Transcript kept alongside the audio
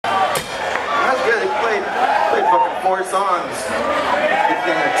more songs. It's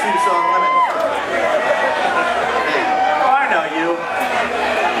been a 2-song limit. Oh, I know you.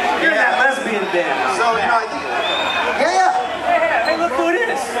 You're that lesbian band. So, you know, I think... Yeah! Hey, look who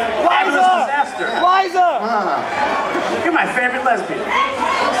it is. Liza! Disaster. Liza! You're my favorite lesbian.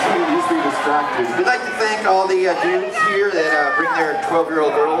 Easily distracted. We'd like to thank all the dudes here that bring their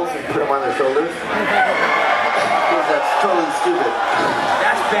 12-year-old girls and put them on their shoulders. Because that's totally stupid.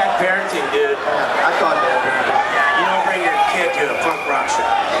 That's bad parenting, dude. I thought that. You don't bring your kid to a punk rock show.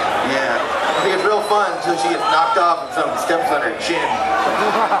 Yeah. I think it's real fun until she gets knocked off and someone steps on her chin.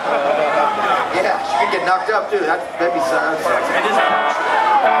 Yeah, she can get knocked up too. That'd be sad. It is a punk show.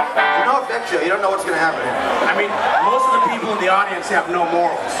 You know, affect you. You don't know what's going to happen. I mean, most of the people in the audience have no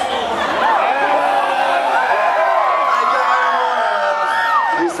morals.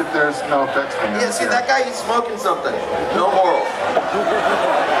 At least if there's no effects from Yeah, see, that guy, he's smoking something. No morals.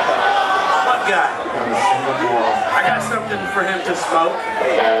 What guy? I got something for him to smoke.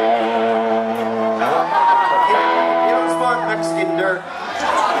 You don't smoke Mexican dirt.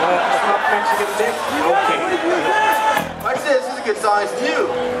 Smoke Mexican dick? Okay. Watch this. This is a good song. It's new.